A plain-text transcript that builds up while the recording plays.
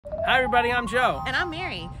Hi everybody, I'm Joe. And I'm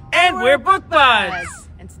Mary. And we're Book Buds.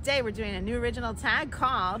 And today we're doing a new original tag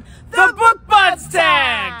called The Book Buds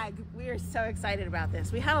Tag! We are so excited about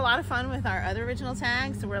this. We had a lot of fun with our other original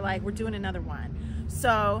tags, so we're doing another one.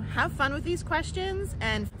 So have fun with these questions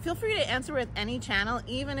and feel free to answer with any channel,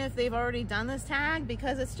 even if they've already done this tag,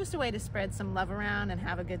 because it's just a way to spread some love around and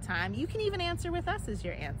have a good time. You can even answer with us as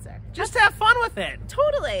your answer. Just have fun with it.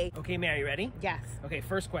 Totally. Okay, Mary, ready? Yes. Okay,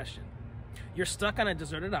 first question. You're stuck on a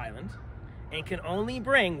deserted island and can only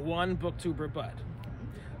bring one booktuber bud,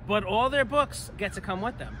 but all their books get to come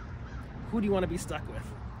with them. Who do you want to be stuck with?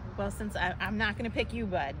 Well, since I'm not going to pick you,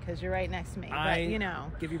 Bud, because you're right next to me, but you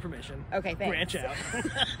know. Give you permission. Okay, thanks. Branch out.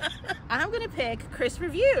 I'm going to pick Chris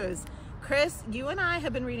Reviews. Chris, you and I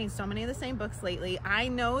have been reading so many of the same books lately. I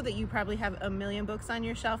know that you probably have a million books on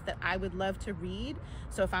your shelf that I would love to read.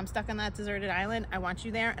 So if I'm stuck on that deserted island, I want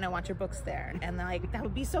you there and I want your books there. And like, that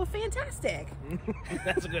would be so fantastic.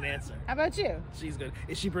 That's a good answer. How about you? She's good.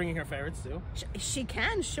 Is she bringing her favorites too? She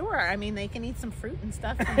can, sure. I mean, they can eat some fruit and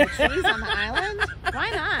stuff from the trees on the island.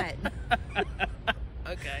 Why not?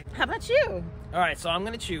 Okay. How about you? All right, so I'm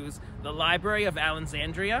going to choose The Library of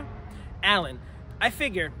Alexandria. Alan, I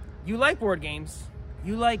figure you like board games,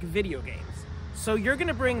 you like video games, so you're going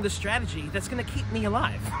to bring the strategy that's going to keep me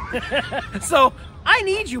alive. So I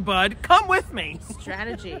need you, bud. Come with me.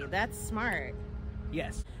 Strategy. That's smart.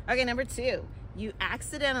 Yes. Okay, number 2. You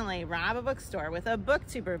accidentally rob a bookstore with a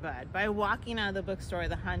booktuber bud by walking out of the bookstore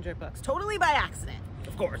with 100 books. Totally by accident.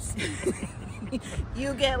 Of course.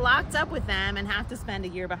 You get locked up with them and have to spend a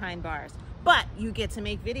year behind bars. But you get to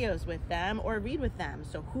make videos with them or read with them.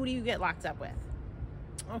 So who do you get locked up with?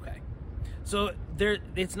 Okay. So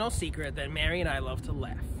it's no secret that Mary and I love to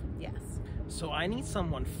laugh. Yes. So I need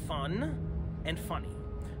someone fun and funny.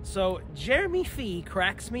 So Jeremy Fee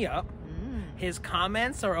cracks me up. His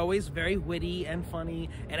comments are always very witty and funny,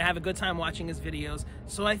 and I have a good time watching his videos.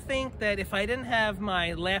 So I think that if I didn't have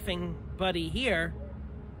my laughing buddy here,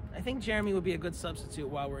 I think Jeremy would be a good substitute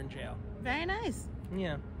while we're in jail. Very nice.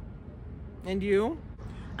 Yeah. And you?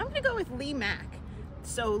 I'm going to go with Lee Mack.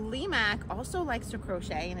 So Lee Mack also likes to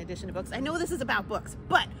crochet in addition to books. I know this is about books,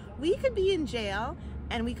 but we could be in jail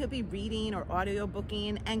and we could be reading or audio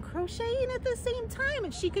booking and crocheting at the same time.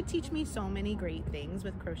 And she could teach me so many great things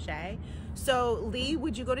with crochet. So Lee,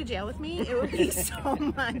 would you go to jail with me? It would be so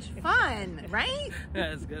much fun, right?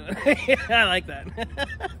 That's good. Yeah, I like that.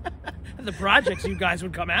 The projects you guys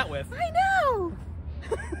would come out with. I know.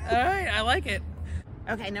 All right, I like it.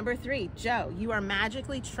 Okay, number 3, Joe, you are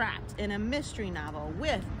magically trapped in a mystery novel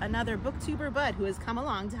with another booktuber bud who has come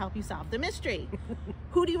along to help you solve the mystery.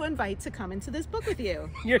 Who do you invite to come into this book with you?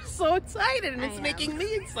 You're so excited, and I it's am. making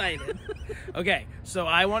me excited. Okay, so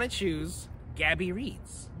I want to choose Gabby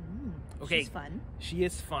Reads. Okay, She's fun. She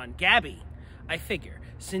is fun. Gabby, I figure,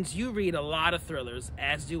 since you read a lot of thrillers,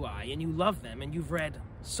 as do I, and you love them, and you've read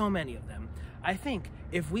so many of them, I think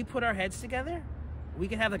if we put our heads together, we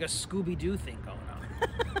could have like a Scooby-Doo thing going on.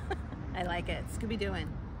 I like it. Scooby-Dooing.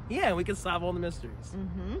 Yeah, we can solve all the mysteries.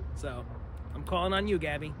 So, I'm calling on you,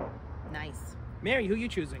 Gabby. Nice. Mary, who you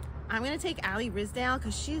choosing? I'm going to take Allie Risdale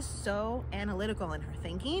because she is so analytical in her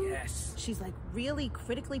thinking. Yes. She's like really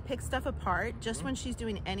critically picks stuff apart just when she's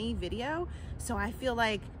doing any video. So I feel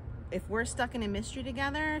like if we're stuck in a mystery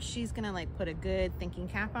together, she's going to like put a good thinking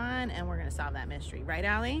cap on and we're going to solve that mystery. Right,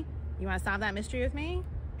 Allie? You want to solve that mystery with me?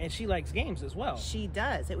 And she likes games as well. She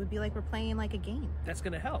does. It would be like we're playing like a game. That's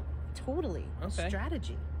going to help. Totally. Okay.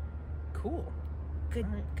 Strategy. Cool. Good,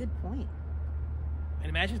 All right. good point. And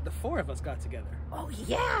imagine if the 4 of us got together. Oh,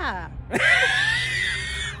 yeah.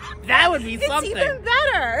 That would be something. It's even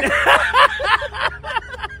better.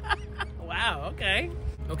 Wow, okay.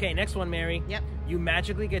 Okay, next one, Mary. Yep. You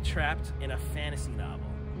magically get trapped in a fantasy novel.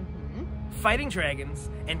 Fighting dragons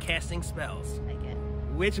and casting spells. Like it.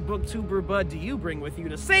 Which booktuber bud do you bring with you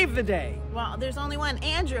to save the day? Well, there's only one.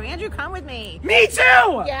 Andrew. Andrew, come with me. Me too!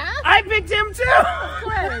 Yeah? I picked him too! Of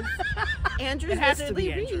course. Andrew's It has to be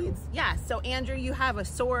Wizardly Andrew. Reads. Yeah, so Andrew, you have a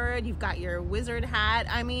sword, you've got your wizard hat.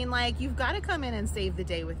 I mean, like, you've got to come in and save the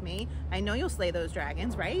day with me. I know you'll slay those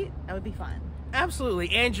dragons, right? That would be fun.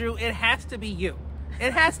 Absolutely. Andrew, it has to be you.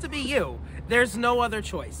 It has to be you. There's no other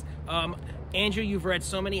choice. Andrew, you've read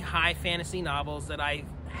so many high fantasy novels that I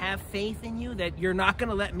have faith in you that you're not going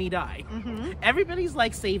to let me die. Everybody's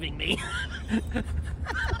like saving me.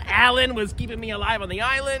 Alan was keeping me alive on the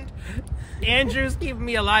island. Andrew's keeping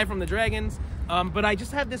me alive from the dragons. But I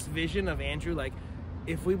just have this vision of Andrew, like,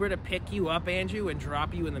 if we were to pick you up, Andrew, and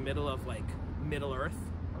drop you in the middle of, like, Middle Earth,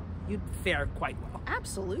 you'd fare quite well.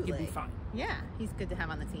 Absolutely. You'd be fine. Yeah, he's good to have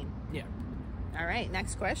on the team. Yeah. All right,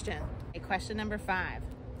 next question. Okay, question number 5.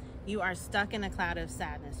 You are stuck in a cloud of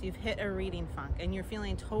sadness. You've hit a reading funk and you're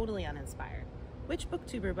feeling totally uninspired. Which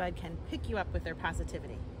booktuber bud can pick you up with their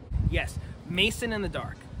positivity? Yes, Mason in the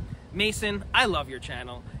Dark. Mason, I love your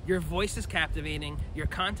channel. Your voice is captivating, your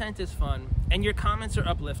content is fun, and your comments are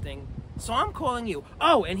uplifting. So I'm calling you.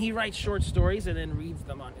 Oh, and he writes short stories and then reads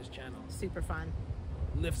them on his channel. Super fun.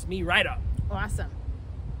 Lifts me right up. Awesome.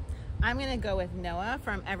 I'm going to go with Noah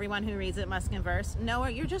from Everyone Who Reads It Must Converse. Noah,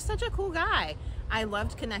 you're just such a cool guy. I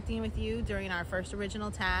loved connecting with you during our first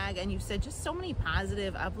original tag, and you said just so many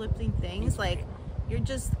positive, uplifting things. Like, you're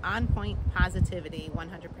just on point positivity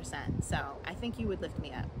 100%. So I think you would lift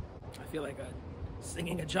me up. I feel like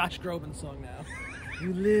singing a Josh Groban song now.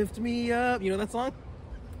 You lift me up. You know that song?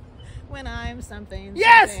 When I'm something.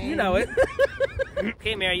 Yes! Something. You know it.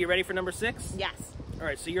 Okay, Mary, you ready for number 6? Yes. All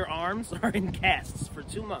right, so your arms are in casts for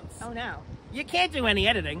 2 months. Oh, no. You can't do any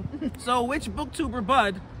editing. So which booktuber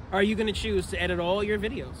bud are you going to choose to edit all your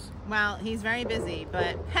videos? Well, he's very busy,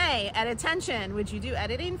 but hey, at attention, would you do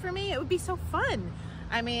editing for me? It would be so fun.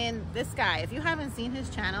 I mean, this guy, if you haven't seen his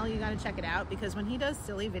channel, you got to check it out, because when he does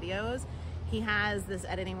silly videos, he has this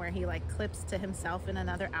editing where he like clips to himself in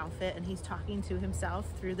another outfit and he's talking to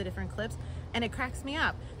himself through the different clips, and it cracks me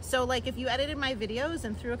up. So like if you edited my videos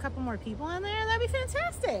and threw a couple more people on there, that'd be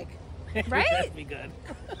fantastic. Right? That'd be good.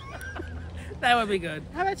 That would be good.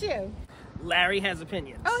 How about you? Larry has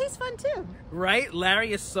opinions. Oh, he's fun too. Right?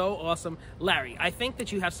 Larry is so awesome. Larry, I think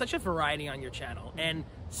that you have such a variety on your channel, and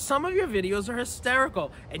some of your videos are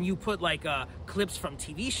hysterical, and you put like clips from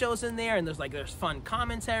TV shows in there, and there's fun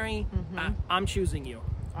commentary. I'm choosing you.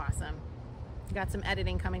 Awesome. You got some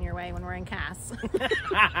editing coming your way when we're in cast.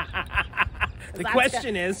 The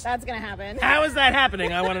question is, that's gonna happen. How is that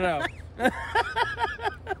happening? I want to know.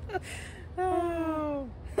 Oh.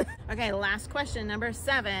 Okay, last question, number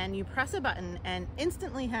 7. You press a button and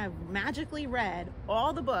instantly have magically read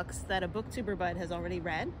all the books that a booktuber bud has already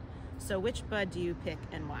read. So which bud do you pick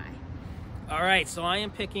and why? All right, so I am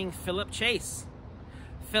picking Philip Chase.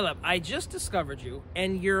 Philip, I just discovered you,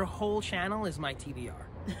 and your whole channel is my TBR.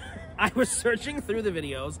 I was searching through the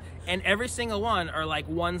videos, and every single one are like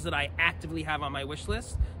ones that I actively have on my wish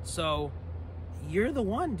list. So you're the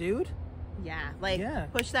one, dude. Yeah,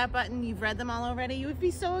 push that button. You've read them all already. You would be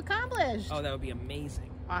so accomplished. Oh, that would be amazing.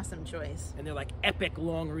 Awesome choice. And they're like epic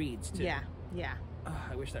long reads, too. Yeah, yeah. Oh,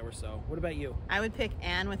 I wish that were so. What about you? I would pick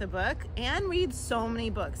Anne with a book. Anne reads so many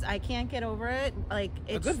books. I can't get over it. Like,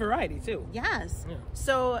 it's a good variety, too. Yes. Yeah.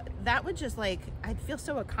 So that would just like, I'd feel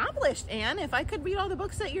so accomplished, Anne, if I could read all the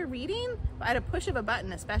books that you're reading at a push of a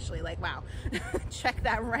button, especially. Like, wow, check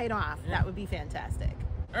that right off. Yeah. That would be fantastic.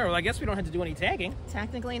 All right, well, I guess we don't have to do any tagging.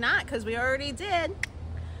 Technically not, because we already did.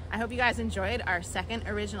 I hope you guys enjoyed our second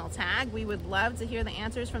original tag. We would love to hear the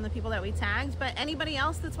answers from the people that we tagged, but anybody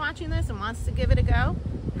else that's watching this and wants to give it a go,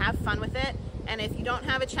 have fun with it. And if you don't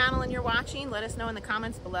have a channel and you're watching, let us know in the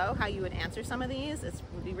comments below how you would answer some of these. It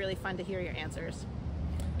would be really fun to hear your answers.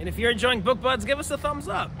 And if you're enjoying Book Buds, give us a thumbs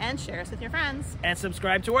up. And share us with your friends. And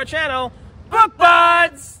subscribe to our channel, Book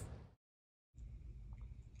Buds!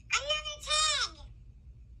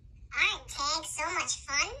 So much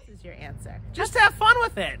fun. This is your answer. Just have fun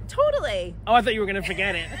with it. Totally. Oh, I thought you were going to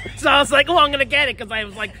forget it. So I was like, oh, I'm going to get it, because I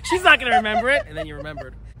was like, she's not going to remember it. And then you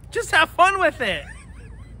remembered. Just have fun with it.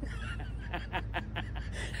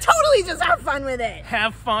 Totally just have fun with it.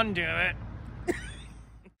 Have fun, do it.